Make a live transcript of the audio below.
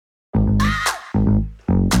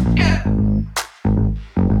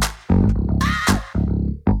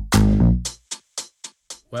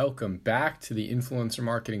Welcome back to the Influencer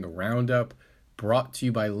Marketing Roundup, brought to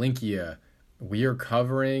you by Linkia. We are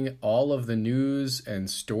covering all of the news and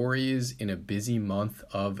stories in a busy month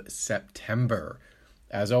of September.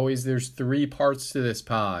 As always, there's three parts to this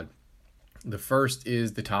pod. The first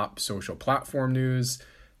is the top social platform news.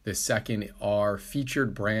 The second are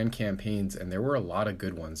featured brand campaigns, and there were a lot of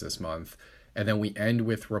good ones this month. And then we end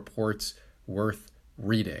with reports worth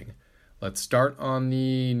reading. Let's start on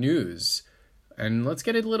the news. And let's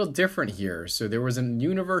get it a little different here. So there was a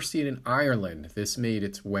university in Ireland. This made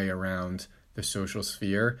its way around the social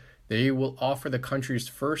sphere. They will offer the country's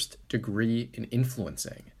first degree in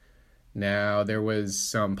influencing. Now, there was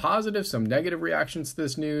some positive, some negative reactions to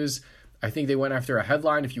this news. I think they went after a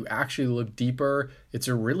headline. If you actually look deeper, it's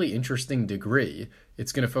a really interesting degree.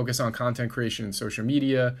 It's going to focus on content creation and social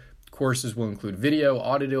media. Courses will include video,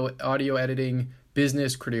 audio editing,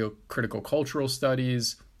 business, critical cultural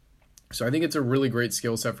studies. So I think it's a really great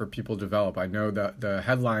skill set for people to develop. I know that the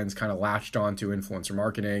headlines kind of latched onto influencer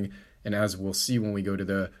marketing, and as we'll see when we go to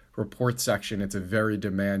the report section, it's a very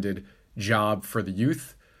demanded job for the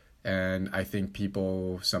youth, and I think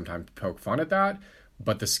people sometimes poke fun at that,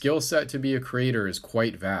 but the skill set to be a creator is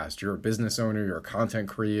quite vast. You're a business owner, you're a content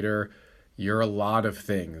creator, you're a lot of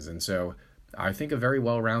things, and so I think a very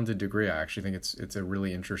well-rounded degree. I actually think it's a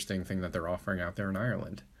really interesting thing that they're offering out there in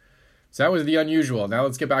Ireland. So that was the unusual. Now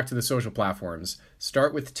let's get back to the social platforms.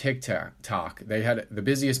 Start with TikTok. They had the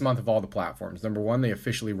busiest month of all the platforms. Number one, they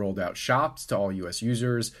officially rolled out Shops to all US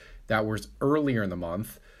users. That was earlier in the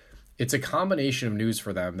month. It's a combination of news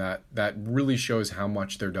for them that really shows how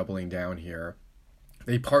much they're doubling down here.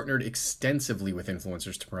 They partnered extensively with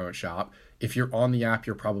influencers to promote Shop. If you're on the app,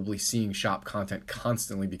 you're probably seeing Shop content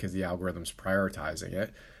constantly because the algorithm's prioritizing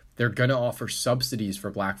it. They're going to offer subsidies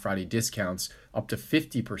for Black Friday discounts up to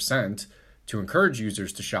 50% to encourage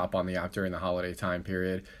users to shop on the app during the holiday time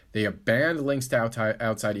period. They have banned links to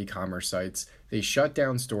outside e-commerce sites. They shut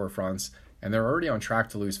down storefronts, and they're already on track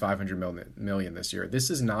to lose $500 million this year. This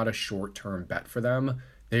is not a short-term bet for them.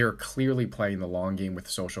 They are clearly playing the long game with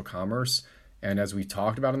social commerce. And as we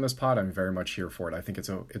talked about in this pod, I'm very much here for it. I think it's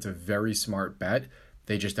a very smart bet.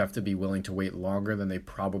 They just have to be willing to wait longer than they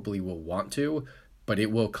probably will want to. But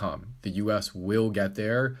it will come. The US will get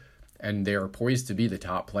there, and they are poised to be the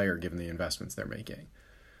top player given the investments they're making.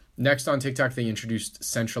 Next, on TikTok, they introduced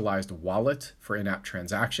centralized wallet for in-app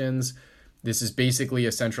transactions. This is basically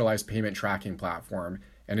a centralized payment tracking platform,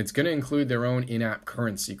 and it's going to include their own in-app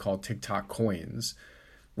currency called TikTok coins.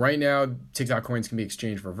 Right now, TikTok coins can be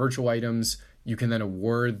exchanged for virtual items. You can then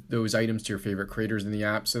award those items to your favorite creators in the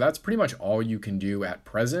app. So that's pretty much all you can do at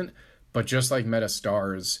present. But just like Meta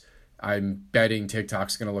Stars, I'm betting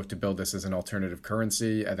TikTok's going to look to build this as an alternative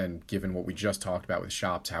currency, and then given what we just talked about with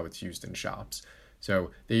Shops, how it's used in Shops. So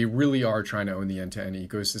they really are trying to own the end-to-end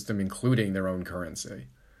ecosystem, including their own currency.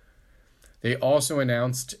 They also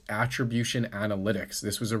announced attribution analytics.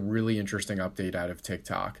 This was a really interesting update out of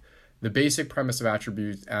TikTok. The basic premise of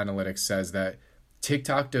attribution analytics says that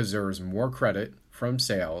TikTok deserves more credit from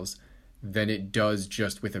sales than it does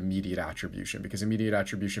just with immediate attribution, because immediate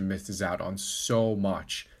attribution misses out on so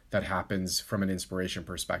much that happens from an inspiration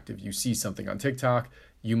perspective. You see something on TikTok,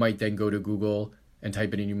 you might then go to Google and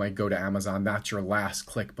type it in, you might go to Amazon. That's your last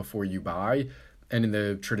click before you buy. And in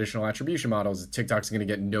the traditional attribution models, TikTok's going to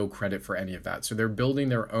get no credit for any of that. So they're building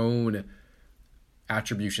their own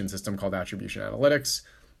attribution system called attribution analytics.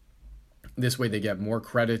 This way they get more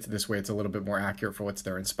credit. This way it's a little bit more accurate for what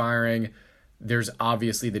they're inspiring. There's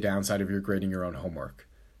obviously the downside of you're grading your own homework.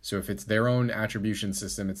 So if it's their own attribution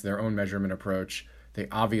system, it's their own measurement approach, they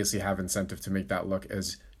obviously have incentive to make that look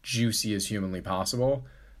as juicy as humanly possible.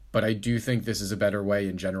 But I do think this is a better way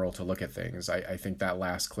in general to look at things. I think that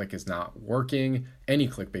last click is not working, any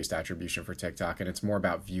click-based attribution for TikTok, and it's more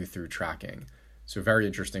about view-through tracking. So very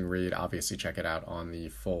interesting read. Obviously, check it out on the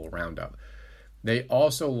full roundup. They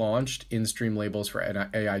also launched in-stream labels for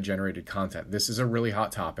AI-generated content. This is a really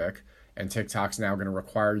hot topic, and TikTok's now going to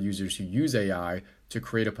require users who use AI to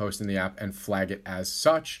create a post in the app and flag it as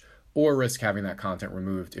such, or risk having that content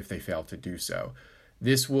removed if they fail to do so.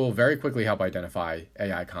 This will very quickly help identify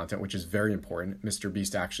AI content, which is very important.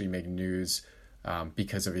 MrBeast actually made news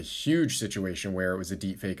because of a huge situation where it was a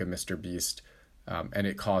deepfake of MrBeast, and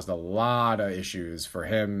it caused a lot of issues for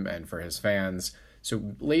him and for his fans.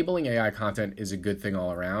 So labeling AI content is a good thing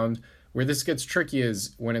all around. Where this gets tricky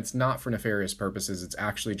is when it's not for nefarious purposes, it's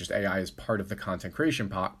actually just AI as part of the content creation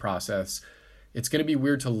process. It's going to be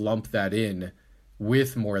weird to lump that in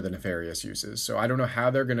with more of the nefarious uses. So I don't know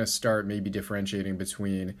how they're going to start maybe differentiating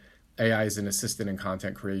between AI as an assistant in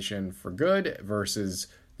content creation for good versus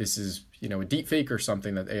this is, a deep fake or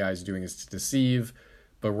something that AI is doing is to deceive.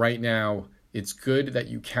 But right now, it's good that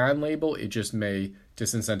you can label. It just may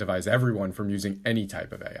disincentivize everyone from using any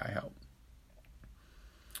type of AI help.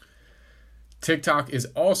 TikTok is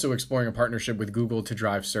also exploring a partnership with Google to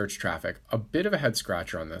drive search traffic. A bit of a head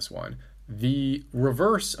scratcher on this one. The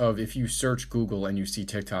reverse of if you search Google and you see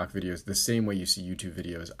TikTok videos the same way you see YouTube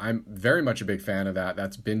videos. I'm very much a big fan of that.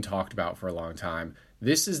 That's been talked about for a long time.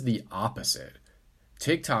 This is the opposite.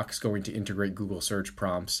 TikTok's going to integrate Google search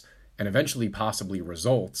prompts and eventually possibly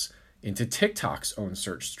results into TikTok's own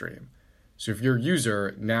search stream. So if you're a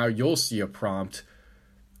user, now you'll see a prompt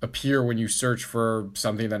appear when you search for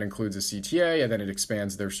something that includes a CTA, and then it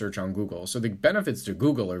expands their search on Google. So the benefits to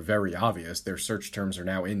Google are very obvious. Their search terms are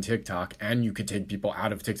now in TikTok, and you could take people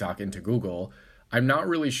out of TikTok into Google. I'm not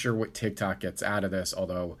really sure what TikTok gets out of this,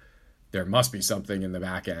 although there must be something in the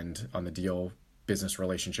back end on the deal business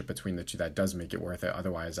relationship between the two that does make it worth it.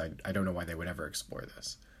 Otherwise, I don't know why they would ever explore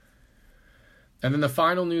this. And then the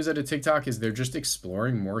final news out of TikTok is they're just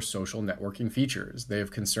exploring more social networking features. They have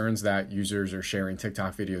concerns that users are sharing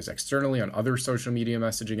TikTok videos externally on other social media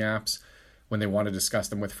messaging apps when they want to discuss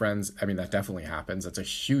them with friends. I mean, that definitely happens. That's a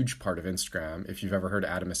huge part of Instagram. If you've ever heard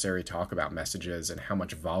Adam Mosseri talk about messages and how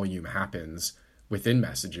much volume happens within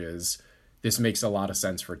messages, this makes a lot of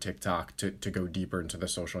sense for TikTok to go deeper into the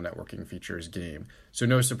social networking features game. So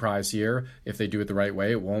no surprise here. If they do it the right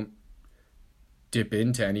way, it won't dip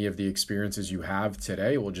into any of the experiences you have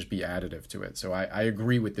today. It will just be additive to it. So I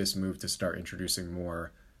agree with this move to start introducing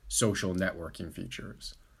more social networking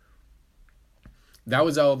features. That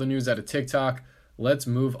was all the news out of TikTok. Let's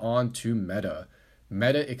move on to Meta.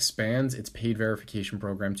 Meta expands its paid verification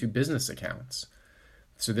program to business accounts.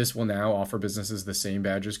 So this will now offer businesses the same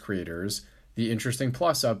badge as creators. The interesting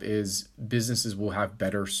plus up is businesses will have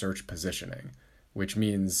better search positioning, which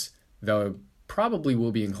means they probably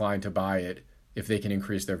will be inclined to buy it if they can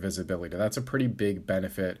increase their visibility. That's a pretty big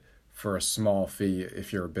benefit for a small fee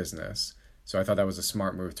if you're a business. So I thought that was a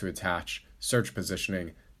smart move to attach search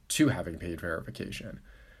positioning to having paid verification.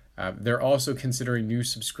 They're also considering new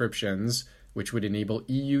subscriptions, which would enable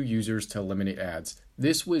EU users to eliminate ads.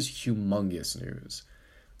 This was humongous news.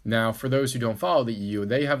 Now, for those who don't follow the EU,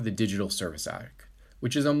 they have the Digital Service Act,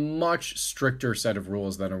 which is a much stricter set of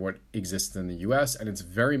rules than what exists in the US, and it's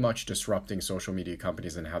very much disrupting social media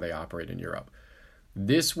companies and how they operate in Europe.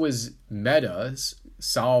 This was Meta's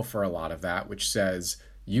solve for a lot of that, which says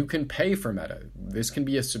you can pay for Meta. This can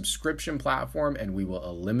be a subscription platform, and we will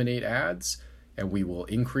eliminate ads, and we will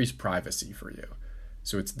increase privacy for you.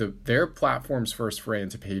 So it's their platform's first foray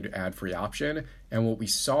into paid ad-free option, and what we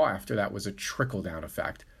saw after that was a trickle-down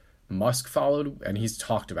effect. Musk followed, and he's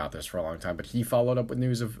talked about this for a long time, but he followed up with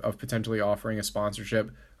news of potentially offering a sponsorship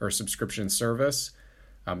or a subscription service,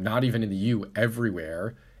 not even in the EU,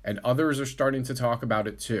 everywhere, and others are starting to talk about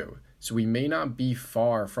it too. So we may not be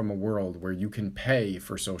far from a world where you can pay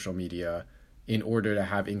for social media in order to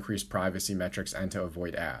have increased privacy metrics and to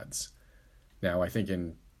avoid ads. Now, I think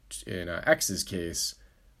in X's case,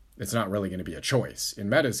 it's not really going to be a choice. In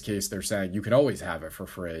Meta's case, they're saying you can always have it for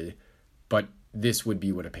free, but this would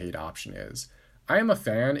be what a paid option is. I am a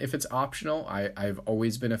fan if it's optional. I've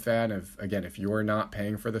always been a fan of, again, if you're not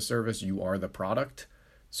paying for the service, you are the product.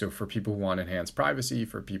 So for people who want enhanced privacy,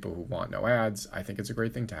 for people who want no ads, I think it's a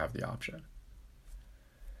great thing to have the option.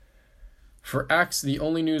 For X, the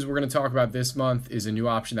only news we're going to talk about this month is a new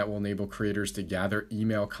option that will enable creators to gather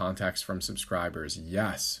email contacts from subscribers.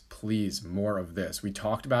 Yes, please, more of this. We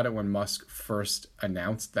talked about it when Musk first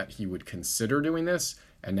announced that he would consider doing this,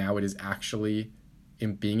 and now it is actually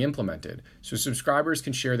being implemented. So subscribers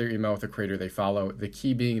can share their email with a creator they follow, the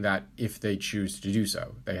key being that if they choose to do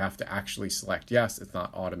so, they have to actually select yes. It's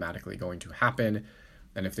not automatically going to happen.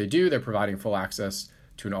 And if they do, they're providing full access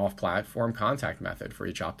to an off-platform contact method for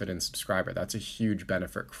each opted-in subscriber. That's a huge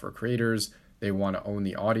benefit for creators. They want to own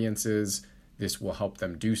the audiences. This will help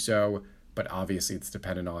them do so, but obviously it's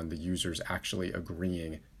dependent on the users actually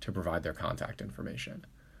agreeing to provide their contact information.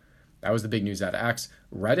 That was the big news out of X.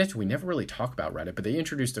 Reddit, we never really talk about Reddit, but they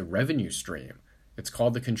introduced a revenue stream. It's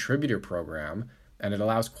called the Contributor Program, and it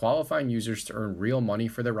allows qualifying users to earn real money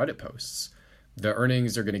for their Reddit posts. The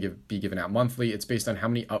earnings are going to be given out monthly. It's based on how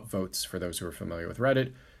many upvotes, for those who are familiar with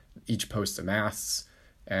Reddit, each post amassed,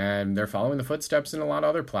 and they're following the footsteps in a lot of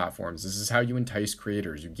other platforms. This is how you entice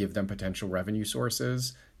creators. You give them potential revenue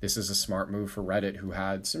sources. This is a smart move for Reddit, who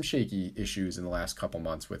had some shaky issues in the last couple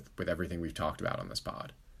months with everything we've talked about on this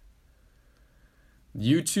pod.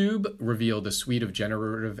 YouTube revealed a suite of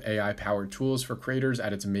generative AI-powered tools for creators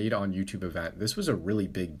at its Made on YouTube event. This was a really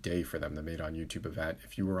big day for them, the Made on YouTube event.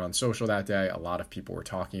 If you were on social that day, a lot of people were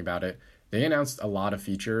talking about it. They announced a lot of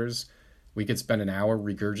features We could spend an hour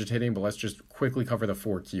regurgitating, but let's just quickly cover the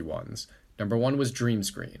 4 key ones. Number 1 was Dream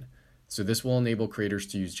Screen. So this will enable creators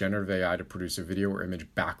to use generative AI to produce a video or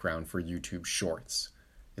image background for YouTube Shorts.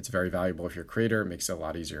 It's very valuable if you're a creator. It makes it a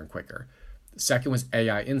lot easier and quicker. The second was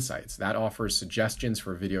AI Insights. That offers suggestions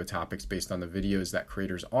for video topics based on the videos that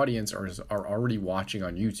creators' audience are already watching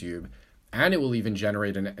on YouTube. And it will even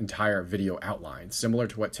generate an entire video outline, similar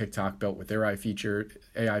to what TikTok built with their AI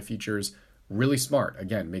features. Really smart.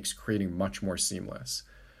 Again, makes creating much more seamless.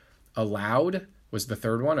 Aloud was the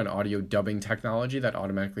third one, an audio dubbing technology that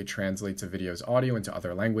automatically translates a video's audio into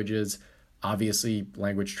other languages. Obviously,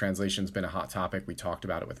 language translation has been a hot topic. We talked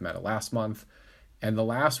about it with Meta last month. And the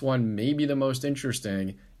last one, maybe the most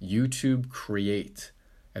interesting, YouTube Create.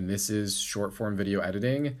 And this is short form video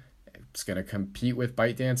editing. It's going to compete with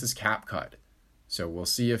ByteDance's CapCut. So we'll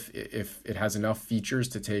see if it has enough features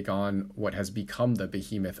to take on what has become the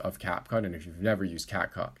behemoth of CapCut. And if you've never used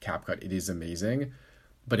CapCut, it is amazing.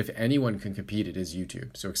 But if anyone can compete, it is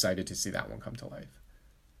YouTube. So excited to see that one come to life.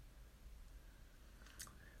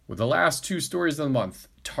 With the last 2 stories of the month,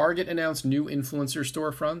 Target announced new influencer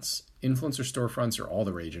storefronts. Influencer storefronts are all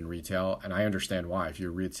the rage in retail, and I understand why. If you're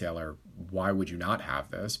a retailer, why would you not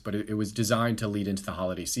have this? But it was designed to lead into the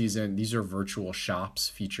holiday season. These are virtual shops,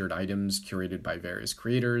 featured items curated by various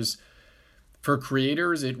creators. For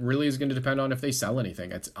creators, it really is going to depend on if they sell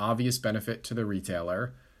anything. It's obvious benefit to the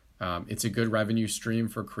retailer. It's a good revenue stream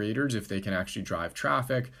for creators if they can actually drive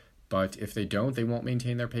traffic. But if they don't, they won't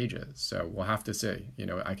maintain their pages. So we'll have to see.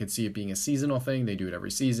 I could see it being a seasonal thing. They do it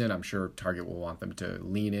every season. I'm sure Target will want them to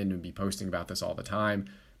lean in and be posting about this all the time.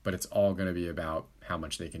 But it's all going to be about how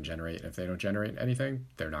much they can generate. And if they don't generate anything,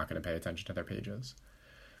 they're not going to pay attention to their pages.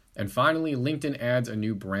 And finally, LinkedIn adds a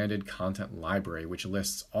new branded content library, which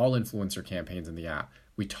lists all influencer campaigns in the app.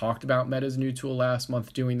 We talked about Meta's new tool last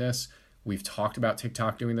month doing this. We've talked about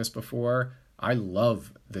TikTok doing this before. I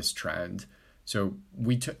love this trend. So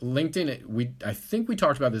LinkedIn, I think we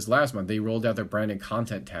talked about this last month. They rolled out their branded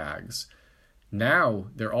content tags. Now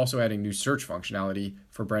they're also adding new search functionality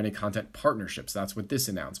for branded content partnerships. That's what this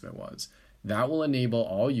announcement was. That will enable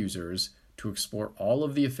all users to explore all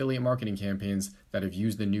of the affiliate marketing campaigns that have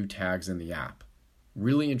used the new tags in the app.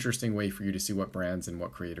 Really interesting way for you to see what brands and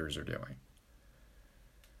what creators are doing.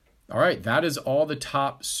 All right, that is all the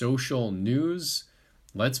top social news.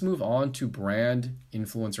 Let's move on to brand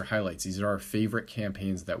influencer highlights. These are our favorite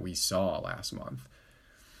campaigns that we saw last month.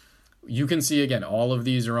 You can see, again, all of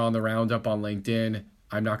these are on the Roundup on LinkedIn.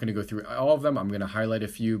 I'm not going to go through all of them. I'm going to highlight a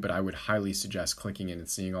few, but I would highly suggest clicking in and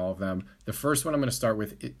seeing all of them. The first one I'm going to start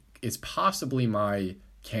with is possibly my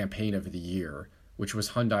campaign of the year, which was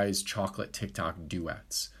Hyundai's chocolate TikTok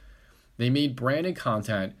duets. They made branded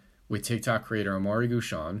content with TikTok creator Amari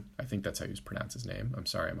Gouchon. I think that's how you pronounce his name. I'm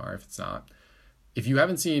sorry, Amari, if it's not. If you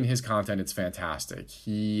haven't seen his content, it's fantastic.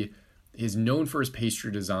 He is known for his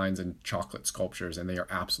pastry designs and chocolate sculptures, and they are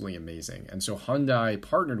absolutely amazing. And so Hyundai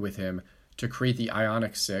partnered with him to create the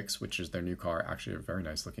Ioniq 6, which is their new car, actually a very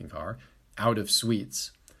nice looking car, out of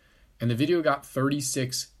sweets. And the video got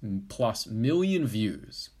 36 plus million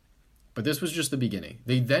views. But this was just the beginning.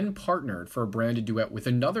 They then partnered for a branded duet with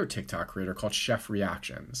another TikTok creator called Chef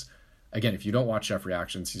Reactions. Again, if you don't watch Chef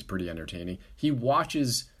Reactions, he's pretty entertaining. He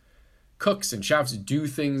watches cooks and chefs do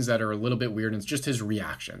things that are a little bit weird, and it's just his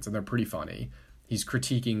reactions, and they're pretty funny. He's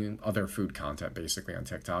critiquing other food content, basically, on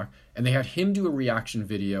TikTok. And they had him do a reaction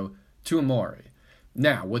video to Amari.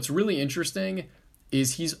 Now, what's really interesting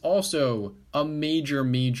is he's also a major,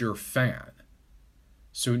 major fan.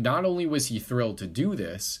 So not only was he thrilled to do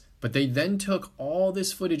this, but they then took all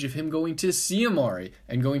this footage of him going to see Amari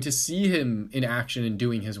and going to see him in action and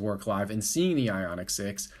doing his work live and seeing the Ioniq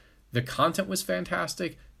 6. The content was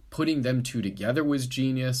fantastic. Putting them two together was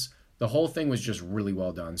genius. The whole thing was just really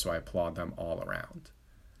well done, so I applaud them all around.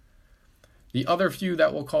 The other few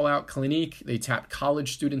that we'll call out, Clinique, they tapped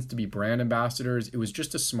college students to be brand ambassadors. It was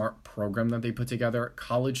just a smart program that they put together.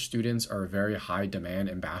 College students are a very high demand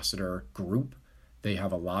ambassador group. They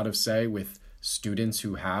have a lot of say with students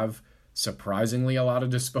who have surprisingly a lot of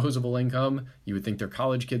disposable income. You would think they're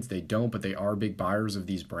college kids. They don't, but they are big buyers of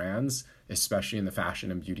these brands, especially in the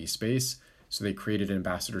fashion and beauty space. So they created an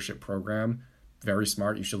ambassadorship program. Very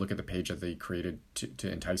smart. You should look at the page that they created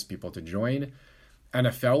to entice people to join.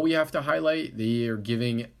 NFL, we have to highlight.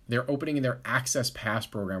 They're opening their Access Pass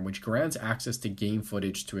program, which grants access to game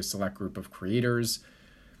footage to a select group of creators.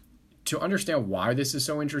 To understand why this is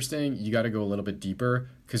so interesting, you got to go a little bit deeper,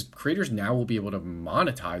 because creators now will be able to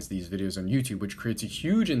monetize these videos on YouTube, which creates a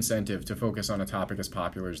huge incentive to focus on a topic as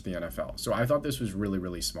popular as the NFL. So I thought this was really,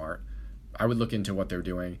 really smart. I would look into what they're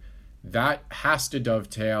doing. That has to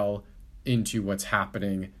dovetail into what's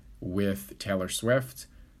happening with Taylor Swift.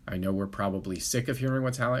 I know we're probably sick of hearing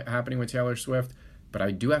what's happening with Taylor Swift, but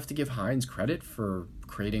I do have to give Heinz credit for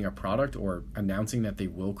creating a product or announcing that they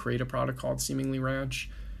will create a product called Seemingly Ranch.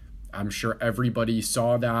 I'm sure everybody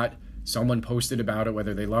saw that. Someone posted about it,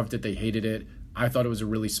 whether they loved it, they hated it. I thought it was a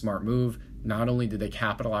really smart move. Not only did they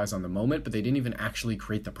capitalize on the moment, but they didn't even actually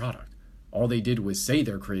create the product. All they did was say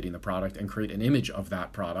they're creating the product and create an image of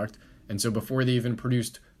that product. And so before they even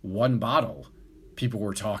produced one bottle, people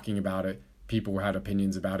were talking about it. People had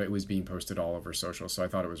opinions about it. It was being posted all over social. So I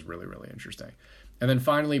thought it was really, really interesting. And then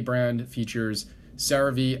finally, brand features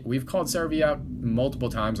CeraVe. We've called CeraVe out multiple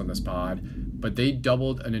times on this pod, but they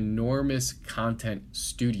doubled an enormous content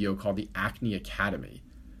studio called the Acne Academy.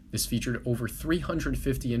 This featured over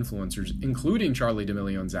 350 influencers, including Charli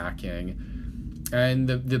D'Amelio and Zach King. And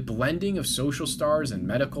the blending of social stars and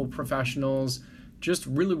medical professionals, just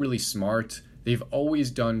really, really smart. They've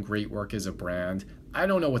always done great work as a brand. I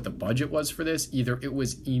don't know what the budget was for this. Either it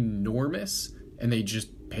was enormous and they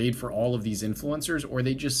just paid for all of these influencers, or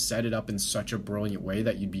they just set it up in such a brilliant way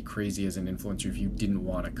that you'd be crazy as an influencer if you didn't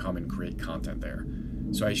want to come and create content there.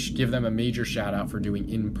 So I give them a major shout out for doing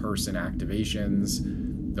in-person activations.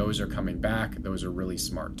 Those are coming back. Those are really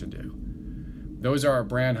smart to do. Those are our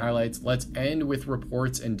brand highlights. Let's end with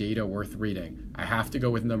reports and data worth reading. I have to go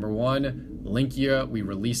with number one, Linkia. We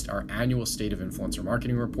released our annual State of Influencer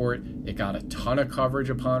Marketing report. It got a ton of coverage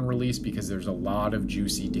upon release because there's a lot of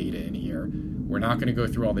juicy data in here. We're not going to go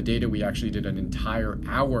through all the data. We actually did an entire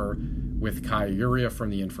hour with Kaya Uria from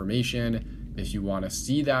The Information. If you want to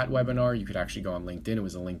see that webinar, you could actually go on LinkedIn. It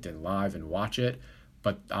was a LinkedIn Live and watch it.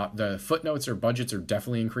 But the footnotes or budgets are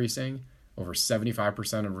definitely increasing. Over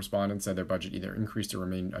 75% of respondents said their budget either increased or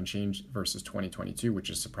remained unchanged versus 2022, which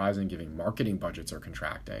is surprising given marketing budgets are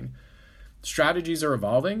contracting. Strategies are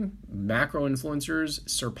evolving. Macro influencers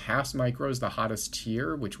surpass micros, the hottest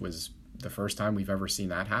tier, which was the first time we've ever seen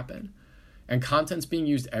that happen. And content's being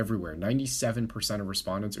used everywhere. 97% of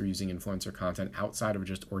respondents are using influencer content outside of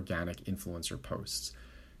just organic influencer posts.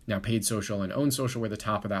 Now, paid social and owned social were the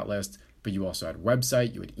top of that list, but you also had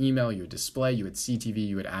website, you had email, you had display, you had CTV,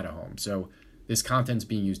 you had out-of-home. So this content's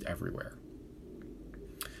being used everywhere.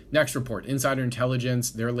 Next report, Insider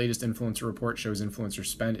Intelligence. Their latest influencer report shows influencer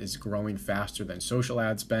spend is growing faster than social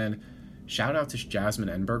ad spend. Shout out to Jasmine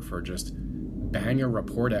Enberg for just banger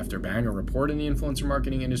report after banger report in the influencer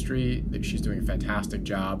marketing industry. She's doing a fantastic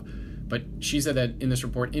job. But she said that in this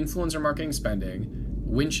report, influencer marketing spending,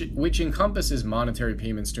 which encompasses monetary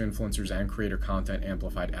payments to influencers and creator content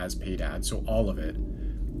amplified as paid ads, so all of it,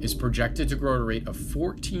 is projected to grow at a rate of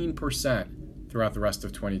 14% throughout the rest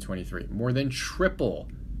of 2023, more than triple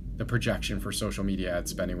the projection for social media ad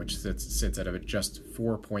spending, which sits at just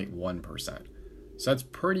 4.1%. So that's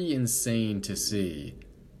pretty insane to see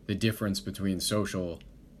the difference between social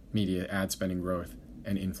media ad spending growth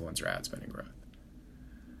and influencer ad spending growth.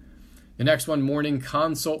 The next one, Morning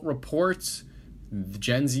Consult reports.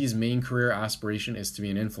 Gen Z's main career aspiration is to be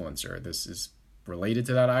an influencer. This is related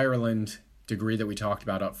to that Ireland degree that we talked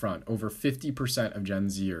about up front. Over 50% of Gen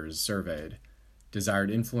Zers surveyed desired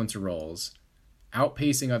influencer roles,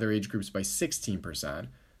 outpacing other age groups by 16%.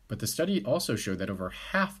 But the study also showed that over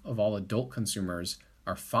half of all adult consumers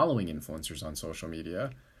are following influencers on social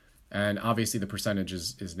media. And obviously the percentage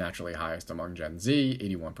is naturally highest among Gen Z.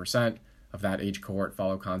 81% of that age cohort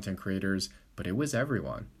follow content creators, but it was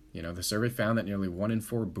everyone. You know, the survey found that nearly 1 in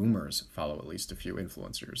 4 boomers follow at least a few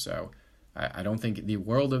influencers. So I don't think the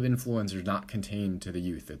world of influencers is not contained to the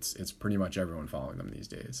youth. It's pretty much everyone following them these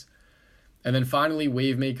days. And then finally,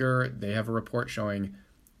 Wavemaker, they have a report showing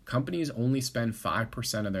companies only spend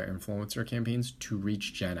 5% of their influencer campaigns to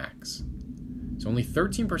reach Gen X. So only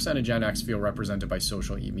 13% of Gen X feel represented by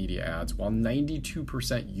social media ads, while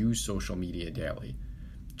 92% use social media daily.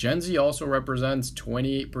 Gen Z also represents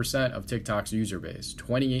 28% of TikTok's user base,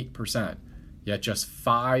 28%, yet just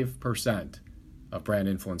 5% of brand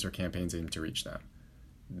influencer campaigns aim to reach them.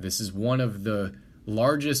 This is one of the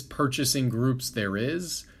largest purchasing groups there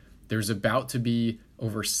is. There's about to be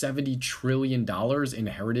over $70 trillion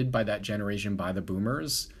inherited by that generation by the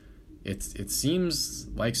boomers. It seems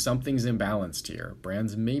like something's imbalanced here.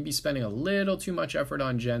 Brands may be spending a little too much effort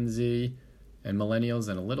on Gen Z and millennials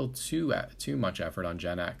and a little too much effort on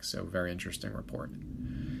Gen X. So very interesting report.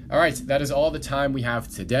 All right, that is all the time we have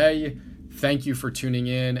today. Thank you for tuning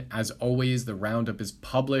in. As always, the Roundup is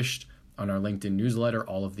published on our LinkedIn newsletter.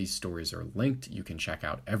 All of these stories are linked. You can check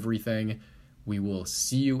out everything. We will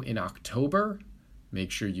see you in October.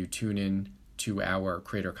 Make sure you tune in to our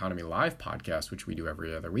Creator Economy Live podcast, which we do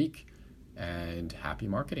every other week. And happy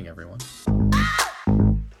marketing, everyone.